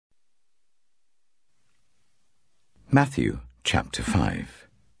Matthew chapter 5.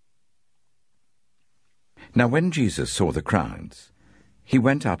 Now when Jesus saw the crowds, he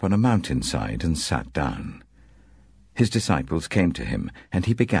went up on a mountainside and sat down. His disciples came to him, and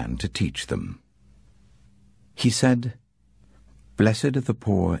he began to teach them. He said, "Blessed are the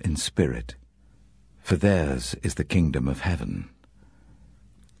poor in spirit, for theirs is the kingdom of heaven.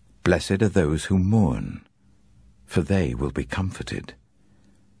 Blessed are those who mourn, for they will be comforted.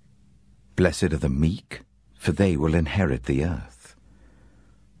 Blessed are the meek, for they will inherit the earth.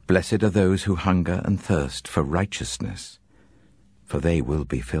 Blessed are those who hunger and thirst for righteousness, for they will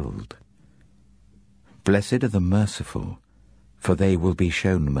be filled. Blessed are the merciful, for they will be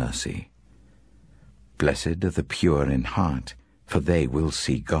shown mercy. Blessed are the pure in heart, for they will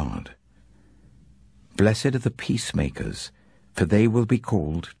see God. Blessed are the peacemakers, for they will be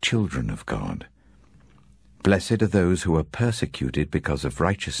called children of God. Blessed are those who are persecuted because of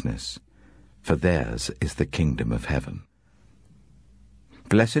righteousness, for theirs is the kingdom of heaven.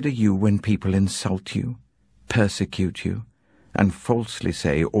 Blessed are you when people insult you, persecute you, and falsely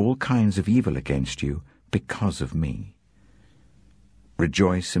say all kinds of evil against you because of me.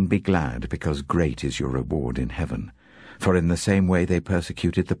 Rejoice and be glad, because great is your reward in heaven, for in the same way they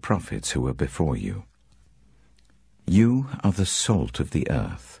persecuted the prophets who were before you. You are the salt of the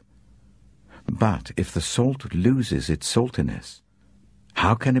earth. But if the salt loses its saltiness,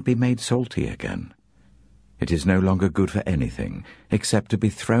 how can it be made salty again? It is no longer good for anything except to be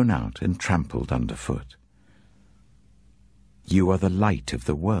thrown out and trampled underfoot. You are the light of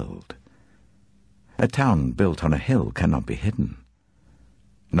the world. A town built on a hill cannot be hidden.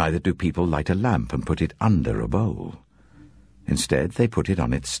 Neither do people light a lamp and put it under a bowl. Instead, they put it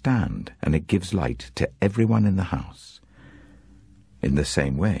on its stand, and it gives light to everyone in the house. In the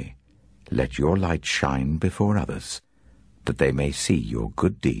same way, let your light shine before others, that they may see your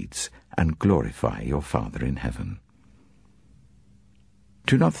good deeds and glorify your Father in heaven.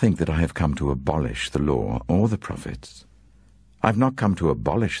 Do not think that I have come to abolish the law or the prophets. I have not come to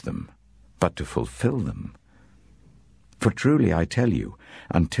abolish them, but to fulfill them. For truly I tell you,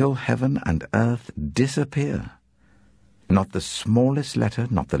 until heaven and earth disappear, not the smallest letter,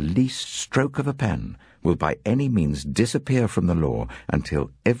 not the least stroke of a pen, will by any means disappear from the law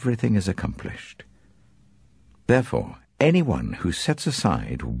until everything is accomplished. Therefore, anyone who sets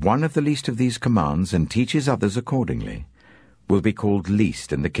aside one of the least of these commands and teaches others accordingly will be called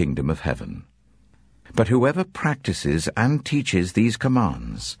least in the kingdom of heaven. But whoever practices and teaches these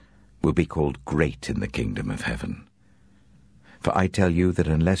commands will be called great in the kingdom of heaven. For I tell you that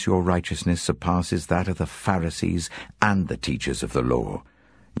unless your righteousness surpasses that of the Pharisees and the teachers of the law,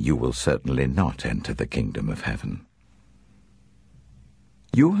 you will certainly not enter the kingdom of heaven.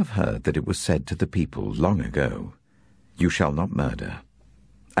 You have heard that it was said to the people long ago, 'You shall not murder,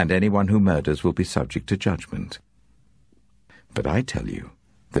 and anyone who murders will be subject to judgment.' But I tell you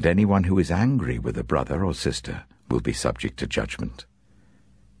that anyone who is angry with a brother or sister will be subject to judgment.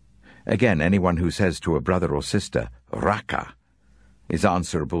 Again, anyone who says to a brother or sister, 'Raka,' is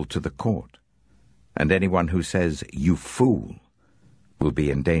answerable to the court, and anyone who says, 'You fool,' will be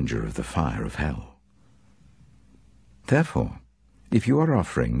in danger of the fire of hell. Therefore, if you are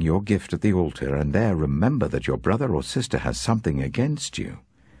offering your gift at the altar and there remember that your brother or sister has something against you,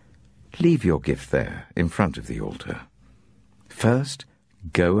 leave your gift there in front of the altar. First,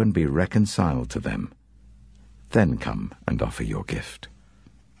 go and be reconciled to them. Then come and offer your gift.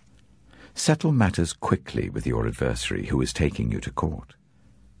 Settle matters quickly with your adversary who is taking you to court.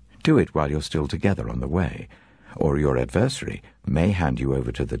 Do it while you're still together on the way, or your adversary may hand you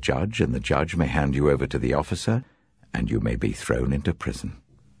over to the judge, and the judge may hand you over to the officer, and you may be thrown into prison.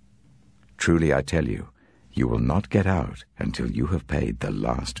 Truly I tell you, you will not get out until you have paid the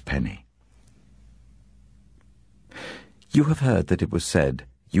last penny. You have heard that it was said,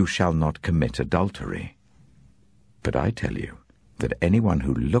 'You shall not commit adultery.' But I tell you that anyone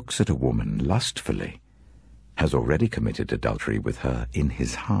who looks at a woman lustfully has already committed adultery with her in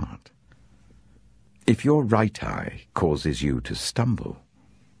his heart. If your right eye causes you to stumble,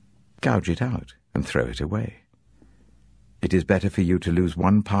 gouge it out and throw it away. It is better for you to lose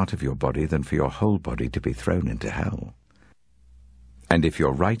one part of your body than for your whole body to be thrown into hell. And if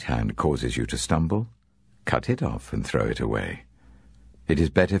your right hand causes you to stumble, cut it off and throw it away. It is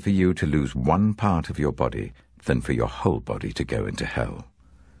better for you to lose one part of your body than for your whole body to go into hell.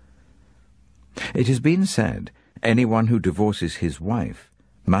 It has been said, anyone who divorces his wife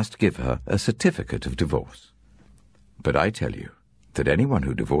must give her a certificate of divorce. But I tell you that anyone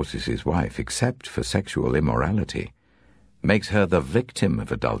who divorces his wife except for sexual immorality makes her the victim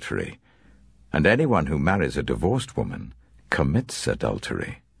of adultery, and anyone who marries a divorced woman commits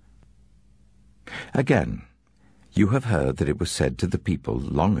adultery. Again, You have heard that it was said to the people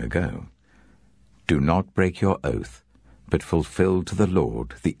long ago, 'Do not break your oath, but fulfill to the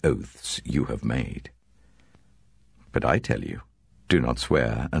Lord the oaths you have made.' But I tell you, do not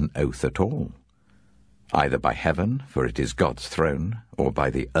swear an oath at all, either by heaven, for it is God's throne, or by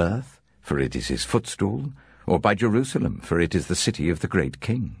the earth, for it is his footstool, or by Jerusalem, for it is the city of the great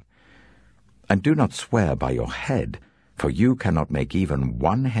King. And do not swear by your head, for you cannot make even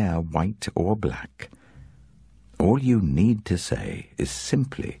one hair white or black. All you need to say is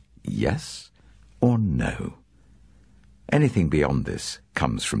simply yes or no. Anything beyond this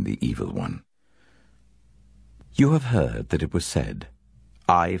comes from the evil one. You have heard that it was said,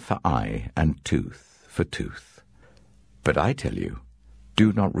 'Eye for eye and tooth for tooth.' But I tell you,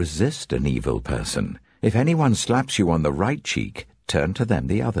 do not resist an evil person. If anyone slaps you on the right cheek, turn to them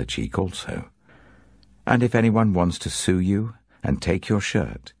the other cheek also. And if anyone wants to sue you and take your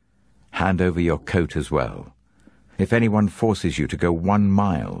shirt, hand over your coat as well. If anyone forces you to go 1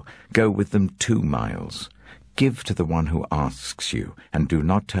 mile, go with them 2 miles. Give to the one who asks you, and do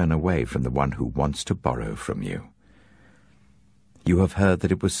not turn away from the one who wants to borrow from you. You have heard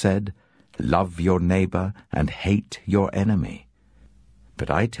that it was said, 'Love your neighbor and hate your enemy.' But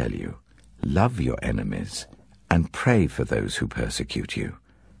I tell you, love your enemies and pray for those who persecute you,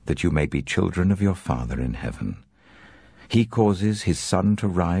 that you may be children of your Father in heaven. He causes his sun to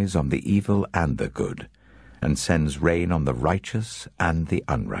rise on the evil and the good, and sends rain on the righteous and the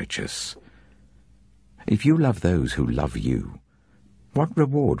unrighteous. If you love those who love you, what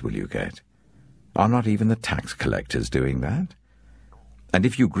reward will you get? Are not even the tax collectors doing that? And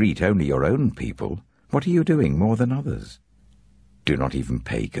if you greet only your own people, what are you doing more than others? Do not even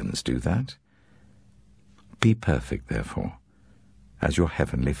pagans do that? Be perfect, therefore, as your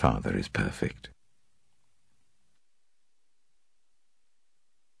heavenly Father is perfect."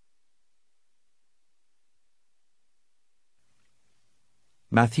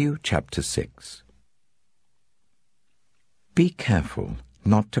 Matthew chapter 6. Be careful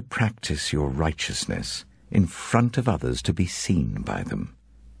not to practice your righteousness in front of others to be seen by them.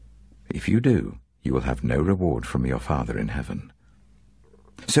 If you do, you will have no reward from your Father in heaven.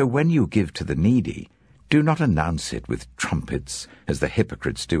 So when you give to the needy, do not announce it with trumpets, as the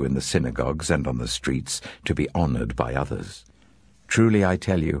hypocrites do in the synagogues and on the streets, to be honored by others. Truly I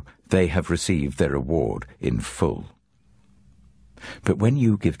tell you, they have received their reward in full. But when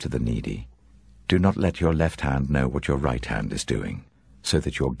you give to the needy, do not let your left hand know what your right hand is doing, so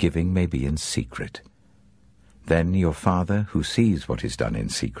that your giving may be in secret. Then your Father, who sees what is done in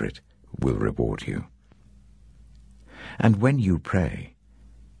secret, will reward you. And when you pray,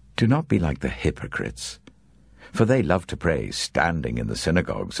 do not be like the hypocrites, for they love to pray standing in the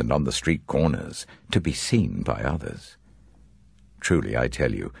synagogues and on the street corners, to be seen by others. Truly I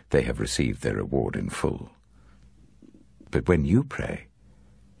tell you, they have received their reward in full. But when you pray,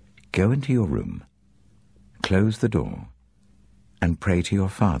 go into your room, close the door, and pray to your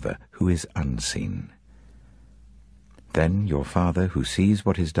Father who is unseen. Then your Father who sees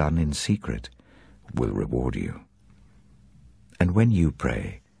what is done in secret will reward you. And when you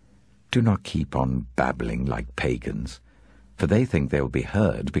pray, do not keep on babbling like pagans, for they think they will be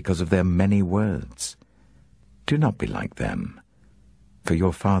heard because of their many words. Do not be like them, for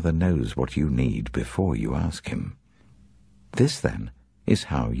your Father knows what you need before you ask him. This, then, is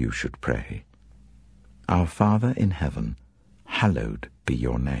how you should pray. Our Father in heaven, hallowed be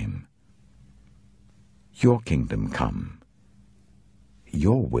your name. Your kingdom come.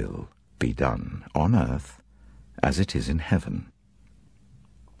 Your will be done on earth as it is in heaven.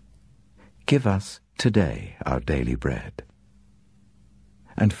 Give us today our daily bread,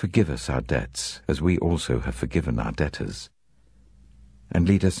 and forgive us our debts as we also have forgiven our debtors. And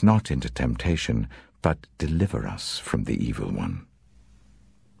lead us not into temptation, but deliver us from the evil one.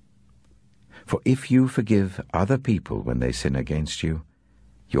 For if you forgive other people when they sin against you,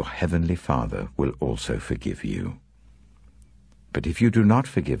 your heavenly Father will also forgive you. But if you do not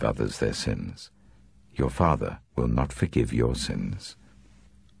forgive others their sins, your Father will not forgive your sins.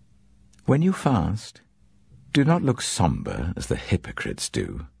 When you fast, do not look somber as the hypocrites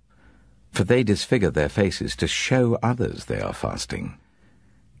do, for they disfigure their faces to show others they are fasting.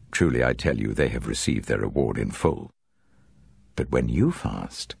 Truly I tell you, they have received their reward in full. But when you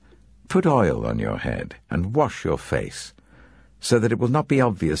fast, put oil on your head and wash your face, so that it will not be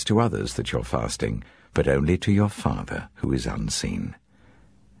obvious to others that you're fasting, but only to your Father who is unseen.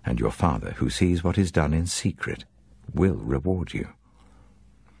 And your Father who sees what is done in secret will reward you.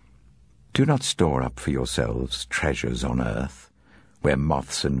 Do not store up for yourselves treasures on earth, where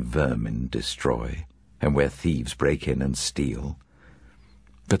moths and vermin destroy, and where thieves break in and steal.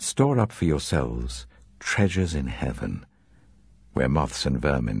 But store up for yourselves treasures in heaven, where moths and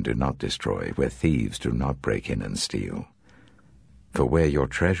vermin do not destroy, where thieves do not break in and steal. For where your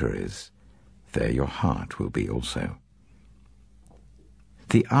treasure is, there your heart will be also.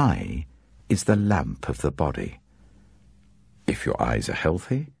 The eye is the lamp of the body. If your eyes are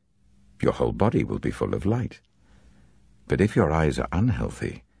healthy, your whole body will be full of light. But if your eyes are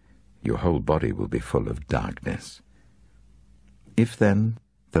unhealthy, your whole body will be full of darkness. If then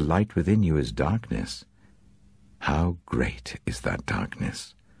the light within you is darkness, how great is that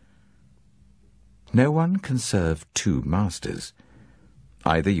darkness? No one can serve two masters.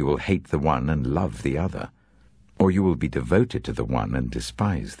 Either you will hate the one and love the other, or you will be devoted to the one and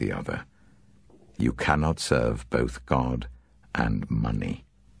despise the other. You cannot serve both God and money.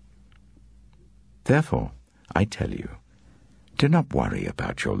 Therefore, I tell you, do not worry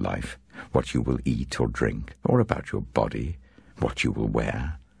about your life, what you will eat or drink, or about your body, what you will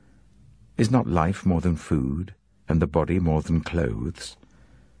wear. Is not life more than food, and the body more than clothes?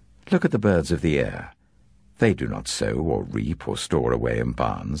 Look at the birds of the air. They do not sow or reap or store away in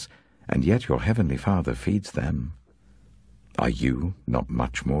barns, and yet your heavenly Father feeds them. Are you not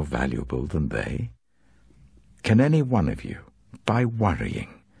much more valuable than they? Can any one of you, by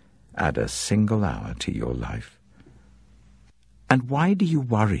worrying, add a single hour to your life? And why do you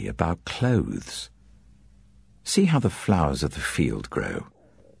worry about clothes? See how the flowers of the field grow.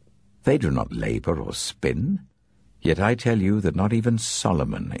 They do not labor or spin. Yet I tell you that not even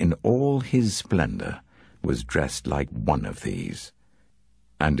Solomon, in all his splendor, was dressed like one of these.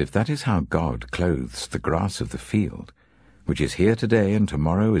 And if that is how God clothes the grass of the field, which is here today and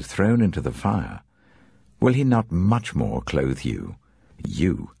tomorrow is thrown into the fire, will he not much more clothe you,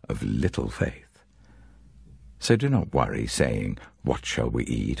 you of little faith? So do not worry, saying, what shall we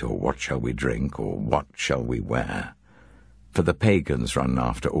eat, or what shall we drink, or what shall we wear? For the pagans run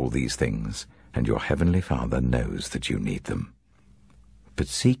after all these things, and your heavenly Father knows that you need them. But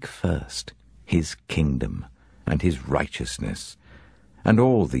seek first his kingdom and his righteousness, and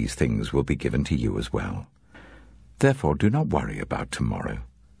all these things will be given to you as well. Therefore do not worry about tomorrow,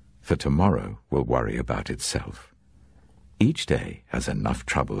 for tomorrow will worry about itself. Each day has enough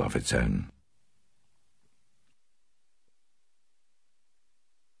trouble of its own.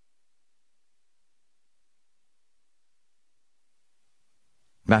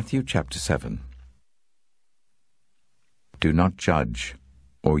 Matthew chapter 7. Do not judge,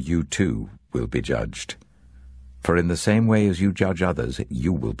 or you too will be judged. For in the same way as you judge others,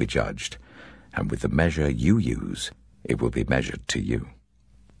 you will be judged, and with the measure you use, it will be measured to you.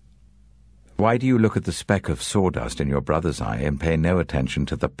 Why do you look at the speck of sawdust in your brother's eye and pay no attention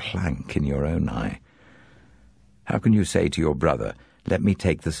to the plank in your own eye? How can you say to your brother, let me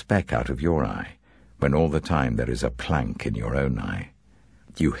take the speck out of your eye, when all the time there is a plank in your own eye?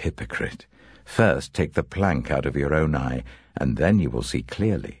 You hypocrite! First take the plank out of your own eye, and then you will see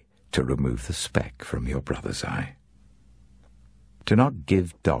clearly to remove the speck from your brother's eye. Do not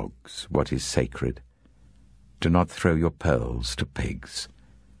give dogs what is sacred. Do not throw your pearls to pigs.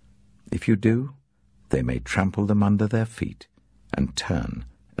 If you do, they may trample them under their feet and turn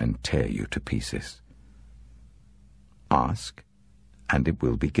and tear you to pieces. Ask, and it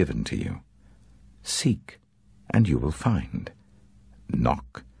will be given to you. Seek, and you will find.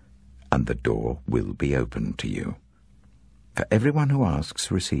 Knock, and the door will be opened to you. For everyone who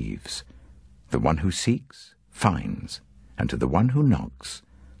asks receives, the one who seeks finds, and to the one who knocks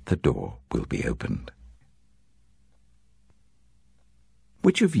the door will be opened.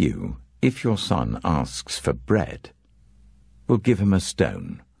 Which of you, if your son asks for bread, will give him a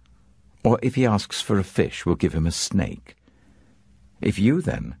stone? Or if he asks for a fish, will give him a snake? If you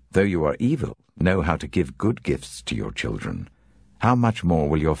then, though you are evil, know how to give good gifts to your children, how much more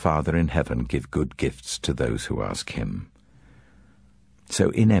will your Father in heaven give good gifts to those who ask him? So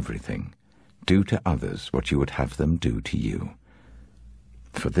in everything, do to others what you would have them do to you.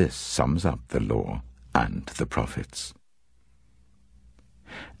 For this sums up the law and the prophets.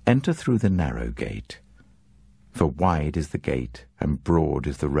 Enter through the narrow gate, for wide is the gate and broad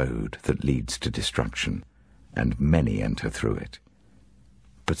is the road that leads to destruction, and many enter through it.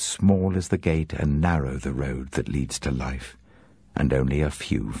 But small is the gate and narrow the road that leads to life, and only a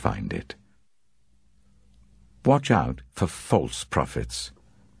few find it. Watch out for false prophets.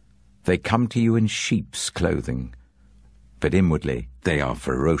 They come to you in sheep's clothing, but inwardly they are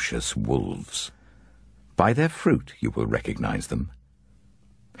ferocious wolves. By their fruit you will recognize them.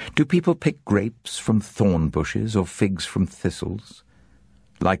 Do people pick grapes from thorn bushes or figs from thistles?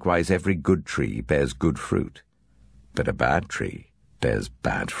 Likewise every good tree bears good fruit, but a bad tree bears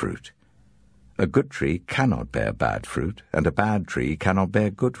bad fruit. A good tree cannot bear bad fruit, and a bad tree cannot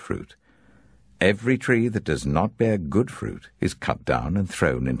bear good fruit. Every tree that does not bear good fruit is cut down and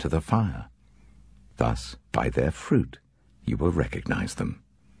thrown into the fire. Thus, by their fruit, you will recognize them.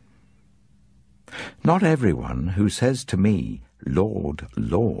 Not everyone who says to me, 'Lord,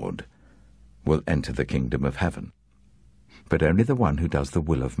 Lord,' will enter the kingdom of heaven, but only the one who does the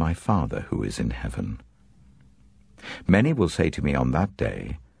will of my Father who is in heaven. Many will say to me on that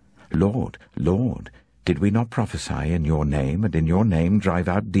day, 'Lord, Lord, did we not prophesy in your name, and in your name drive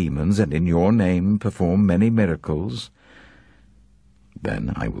out demons, and in your name perform many miracles?'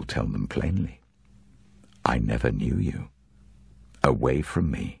 Then I will tell them plainly, 'I never knew you. Away from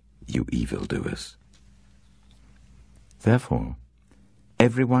me, you evildoers.' Therefore,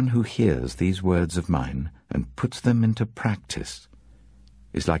 everyone who hears these words of mine and puts them into practice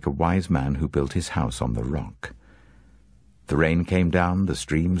is like a wise man who built his house on the rock. The rain came down, the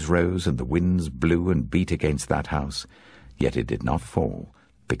streams rose, and the winds blew and beat against that house, yet it did not fall,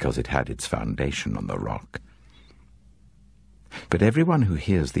 because it had its foundation on the rock. But everyone who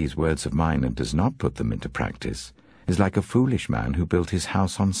hears these words of mine and does not put them into practice is like a foolish man who built his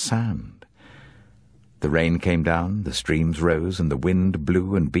house on sand. The rain came down, the streams rose, and the wind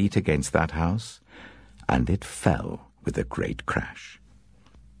blew and beat against that house, and it fell with a great crash."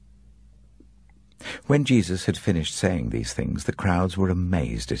 When Jesus had finished saying these things, the crowds were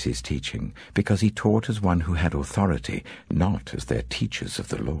amazed at his teaching, because he taught as one who had authority, not as their teachers of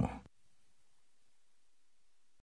the law.